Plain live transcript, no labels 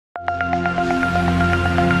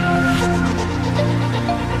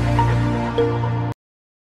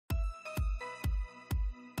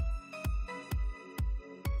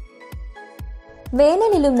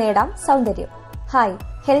വേനലിലും നേടാം സൗന്ദര്യം. Hi,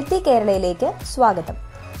 healthy കേരളയിലേക്ക് സ്വാഗതം.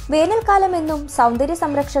 വേനൽക്കാലം എന്നും സൗന്ദര്യ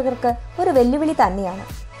സംരക്ഷകർക്ക് ഒരു വെല്ലുവിളി തന്നെയാണ്.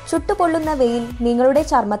 ചുട്ടുപൊള്ളുന്ന വെയിൽ നിങ്ങളുടെ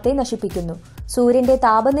ചർമ്മത്തെ നശിപ്പിക്കുന്നു. സൂര്യന്റെ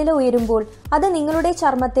താപനില ഉയരുമ്പോൾ അത് നിങ്ങളുടെ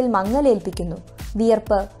ചർമ്മത്തിൽ മങ്ങലേൽപ്പിക്കുന്നു.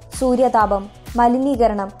 വിയർപ്പ്, സൂര്യതാപം,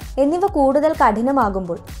 മലിനീകരണം എന്നിവ കൂടുതൽ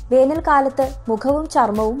കഠിനമാകുമ്പോൾ വേനൽക്കാലത്ത് മുഖവും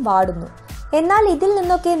ചർമ്മവും വാടുന്നു. എന്നാൽ ഇതിൽ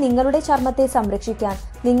നിന്നൊക്കെ നിങ്ങളുടെ ചർമ്മത്തെ സംരക്ഷിക്കാൻ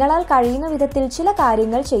നിങ്ങളാൽ കഴിയുന്ന വിധത്തിൽ ചില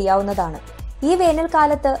കാര്യങ്ങൾ ചെയ്യാവുന്നതാണ്. ഈ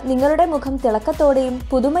വേനൽക്കാലത്ത് നിങ്ങളുടെ മുഖം തിളക്കത്തോടെയും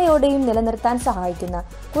പുതുമയോടെയും നിലനിർത്താൻ സഹായിക്കുന്ന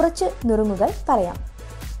കുറച്ച് നുറുങ്ങുകൾ പറയാം.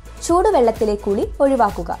 ചൂടുവെള്ളത്തിലെ കുളി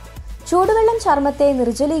ഒഴിവാക്കുക. ചൂടുവെള്ളം ചർമ്മത്തെ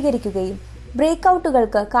നിർജ്ജലീകരിക്കുകയും ബ്രേക്ക്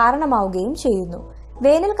ഔട്ടുകൾക്ക് കാരണമാവുകയും ചെയ്യുന്നു.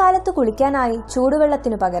 വേനൽക്കാലത്ത് കുളിക്കാനായി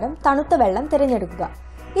ചൂടുവെള്ളത്തിനു പകരം തണുത്ത വെള്ളം തിരഞ്ഞെടുക്കുക.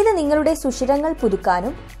 ഇത് നിങ്ങളുടെ സുഷിരങ്ങൾ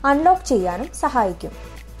പുതുക്കാനും അൺലോക്ക് ചെയ്യാനും സഹായിക്കും.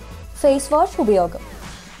 ഫേസ് വാഷ് ഉപയോഗം.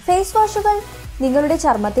 ഫേസ് വാഷുകൾ നിങ്ങളുടെ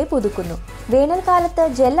ചർമ്മത്തെ പുതുക്കുന്നു. വേനൽക്കാലത്ത്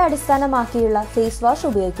ജെൽ അടിസ്ഥാനമാക്കിയുള്ള ഫേസ് വാഷ്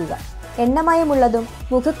ഉപയോഗിക്കുക. എണ്ണമയമുള്ളതും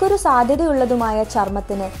മുഖക്കുരു സാധ്യതയുള്ളതുമായ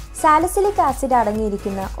ചർമ്മത്തിന് സാലിസിലിക് ആസിഡ്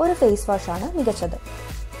അടങ്ങിയിരിക്കുന്ന ഒരു ഫേസ് വാഷാണ് മികച്ചത്.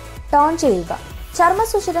 ടോൺ ചെയ്യുക. ചർമ്മ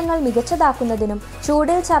സുഷിരങ്ങൾ മികച്ചതാക്കുന്നതിനും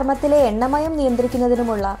ചൂടിൽ ചർമ്മത്തിലെ എണ്ണമയം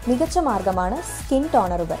നിയന്ത്രിക്കുന്നതിനുമുള്ള മികച്ച മാർഗമാണ് സ്കിൻ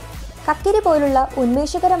ടോണറുകൾ. കക്കിരി പോലുള്ള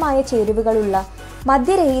ഉന്മേഷകരമായ ചേരുവകളുള്ള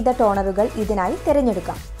മദ്യരഹിത ടോണറുകൾ ഇതിനായി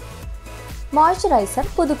തിരഞ്ഞെടുക്കാം. മോയ്സ്ചറൈസർ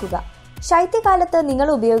പുതുക്കുക. ശൈത്യകാലത്ത്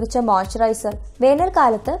നിങ്ങൾ ഉപയോഗിച്ച മോയ്സ്ചറൈസർ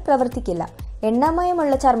വേനൽക്കാലത്ത് പ്രവർത്തിക്കില്ല.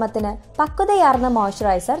 എണ്ണമയമുള്ള ചർമ്മത്തിന് പക്വതയാർന്ന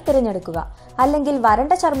മോയ്സ്ചറൈസർ തിരഞ്ഞെടുക്കുക. അല്ലെങ്കിൽ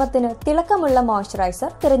വരണ്ട ചർമ്മത്തിന് തിളക്കമുള്ള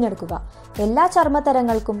മോയ്സ്ചറൈസർ തിരഞ്ഞെടുക്കുക. എല്ലാ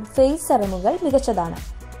ചർമ്മതരങ്ങൾക്കും ഫേസ് സെറമുകൾ മികച്ചതാണ്.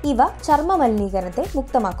 ഇവ ചർമ്മ മലിനീകരണത്തെ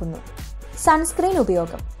മുക്തമാക്കുന്നു. സൺസ്ക്രീൻ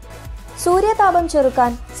ഉപയോഗം. സൂര്യതാപം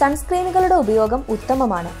ചെറുക്കാൻ സൺസ്ക്രീനുകളുടെ ഉപയോഗം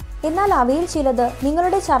ഉത്തമമാണ്. എന്നാൽ അവയിൽ ചിലത്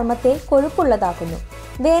നിങ്ങളുടെ ചർമ്മത്തെ കൊഴുപ്പുള്ളതാക്കുന്നു.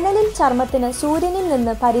 വേനലിൽ ചർമ്മത്തിന് സൂര്യനിൽ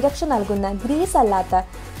നിന്ന് പരിരക്ഷ നൽകുന്ന ഗ്രീസ് അല്ലാത്ത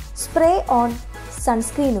സ്പ്രേ ഓൺ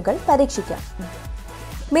സൺസ്ക്രീനുകൾ പരീക്ഷിക്കാം.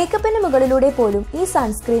 മേക്കപ്പിന് മുകളിലൂടെ പോലും ഈ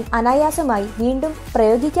സൺസ്ക്രീൻ അനായാസമായി വീണ്ടും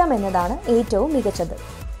പ്രയോഗിക്കാമെന്നതാണ് ഏറ്റവും മികച്ചത്.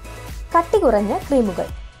 കട്ടി കുറഞ്ഞ ക്രീമുകൾ.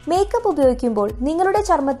 മേക്കപ്പ് ഉപയോഗിക്കുമ്പോൾ നിങ്ങളുടെ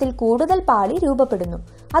ചർമ്മത്തിൽ കൂടുതൽ പാളി രൂപപ്പെടുന്നു.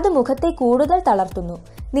 അത് മുഖത്തെ കൂടുതൽ തളർത്തുന്നു.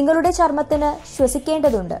 നിങ്ങളുടെ ചർമ്മത്തിന്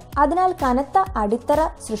ശ്വസിക്കേണ്ടതുണ്ട്. അതിനാൽ കനത്ത അടിത്തറ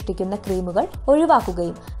സൃഷ്ടിക്കുന്ന ക്രീമുകൾ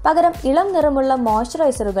ഒഴിവാക്കുകയും പകരം ഇളം നിറമുള്ള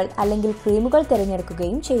മോയ്സ്ചറൈസറുകൾ അല്ലെങ്കിൽ ക്രീമുകൾ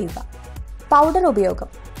തിരഞ്ഞെടുക്കുകയും ചെയ്യുക. പൗഡർ ഉപയോഗം.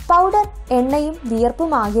 പൗഡർ എണ്ണയും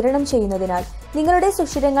വിയർപ്പും ആഗിരണം ചെയ്യുന്നതിനാൽ നിങ്ങളുടെ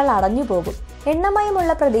സുഷിരങ്ങൾ അടഞ്ഞുപോകും.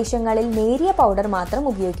 എണ്ണമയമുള്ള പ്രദേശങ്ങളിൽ നേരിയ പൗഡർ മാത്രം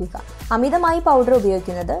ഉപയോഗിക്കുക. അമിതമായി പൗഡർ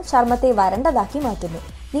ഉപയോഗിക്കുന്നത് ചർമ്മത്തെ വരണ്ടതാക്കി മാറ്റുന്നു.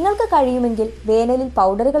 നിങ്ങൾക്ക് കഴിയുമെങ്കിൽ വേനലിൽ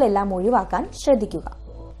പൗഡറുകളെല്ലാം ഒഴിവാക്കാൻ ശ്രദ്ധിക്കുക.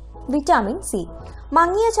 Vitamin C.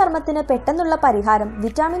 മങ്ങിയ ചർമ്മത്തിന് പെട്ടെന്നുള്ള പരിഹാരം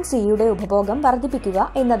വിറ്റാമിൻ സിയുടെ ഉപഭോഗം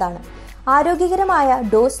വർദ്ധിപ്പിക്കുക എന്നതാണ്. ആരോഗ്യകരമായ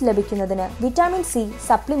ഡോസ് ലഭിക്കുന്നതിന് വിറ്റാമിൻ സി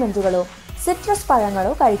സപ്ലിമെന്റുകളോ സിട്രസ്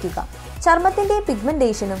പഴങ്ങളോ കഴിക്കുക. ചർമ്മത്തിന്റെ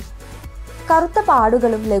പിഗ്മെന്റേഷനും കറുത്ത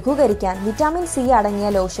പാടുകളും ലഘൂകരിക്കാൻ വിറ്റാമിൻ സി അടങ്ങിയ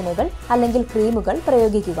ലോഷനുകൾ അല്ലെങ്കിൽ ക്രീമുകൾ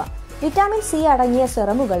പ്രയോഗിക്കുക. വിറ്റാമിൻ സി അടങ്ങിയ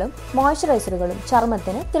സെറമുകളും മോയ്സ്ചറൈസറുകളും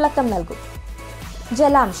ചർമ്മത്തിന് തിളക്കം നൽകും.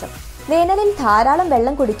 ജലാംശം. വേനലിൽ ധാരാളം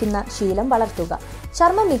വെള്ളം കുടിക്കുന്ന ശീലം വളർത്തുക.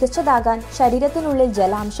 ചർമ്മം മികച്ചതാകാൻ ശരീരത്തിനുള്ളിൽ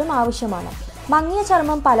ജലാംശം ആവശ്യമാണ്. മങ്ങിയ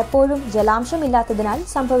ചർമ്മം പലപ്പോഴും ജലാംശമില്ലാത്തതിനാൽ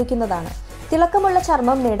സംഭവിക്കുന്നതാണ്. തിളക്കമുള്ള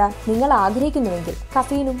ചർമ്മം നേടാൻ നിങ്ങൾ ആഗ്രഹിക്കുന്നുവെങ്കിൽ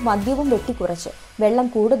കഫീനും മദ്യവും വെട്ടിക്കുറച്ച് വെള്ളം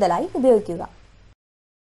കൂടുതലായി ഉപയോഗിക്കുക.